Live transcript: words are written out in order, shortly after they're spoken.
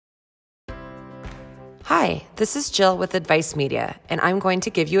Hi, this is Jill with Advice Media, and I'm going to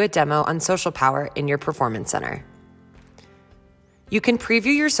give you a demo on Social Power in your Performance Center. You can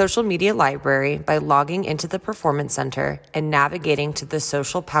preview your social media library by logging into the Performance Center and navigating to the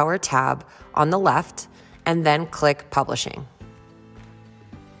Social Power tab on the left, and then click Publishing.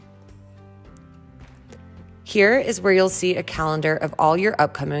 Here is where you'll see a calendar of all your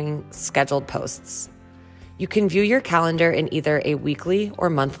upcoming scheduled posts. You can view your calendar in either a weekly or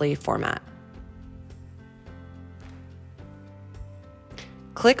monthly format.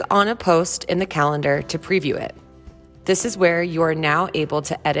 Click on a post in the calendar to preview it. This is where you are now able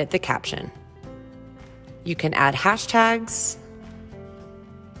to edit the caption. You can add hashtags,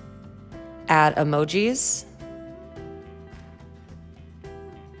 add emojis,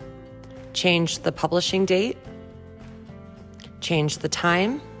 change the publishing date, change the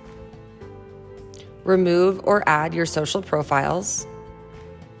time, remove or add your social profiles,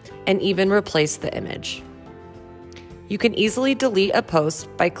 and even replace the image. You can easily delete a post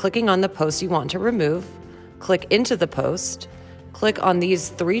by clicking on the post you want to remove, click into the post, click on these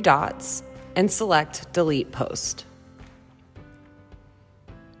three dots, and select Delete Post.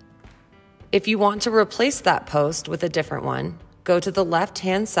 If you want to replace that post with a different one, go to the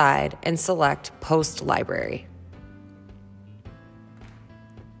left-hand side and select Post Library.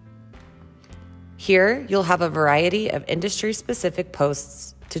 Here, you'll have a variety of industry-specific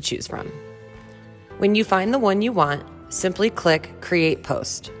posts to choose from. When you find the one you want, simply click Create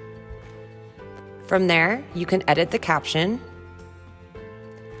Post. From there, you can edit the caption,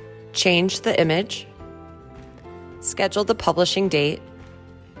 change the image, schedule the publishing date,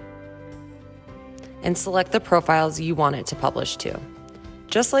 and select the profiles you want it to publish to.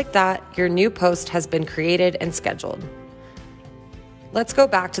 Just like that, your new post has been created and scheduled. Let's go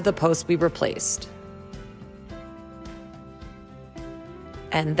back to the post we replaced.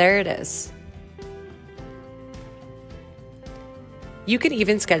 And there it is. You can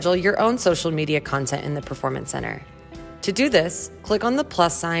even schedule your own social media content in the Performance Center. To do this, click on the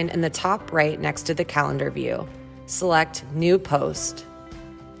plus sign in the top right next to the calendar view. Select New Post.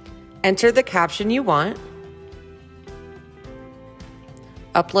 Enter the caption you want.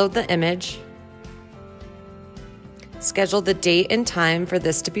 Upload the image. Schedule the date and time for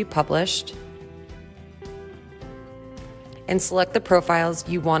this to be published. And select the profiles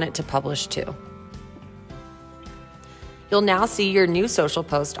you want it to publish to. You'll now see your new social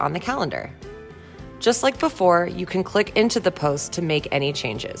post on the calendar. Just like before, you can click into the post to make any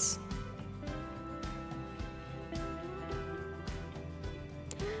changes.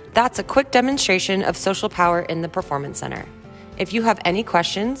 That's a quick demonstration of Social Power in the Performance Center. If you have any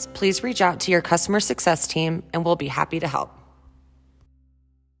questions, please reach out to your customer success team and we'll be happy to help.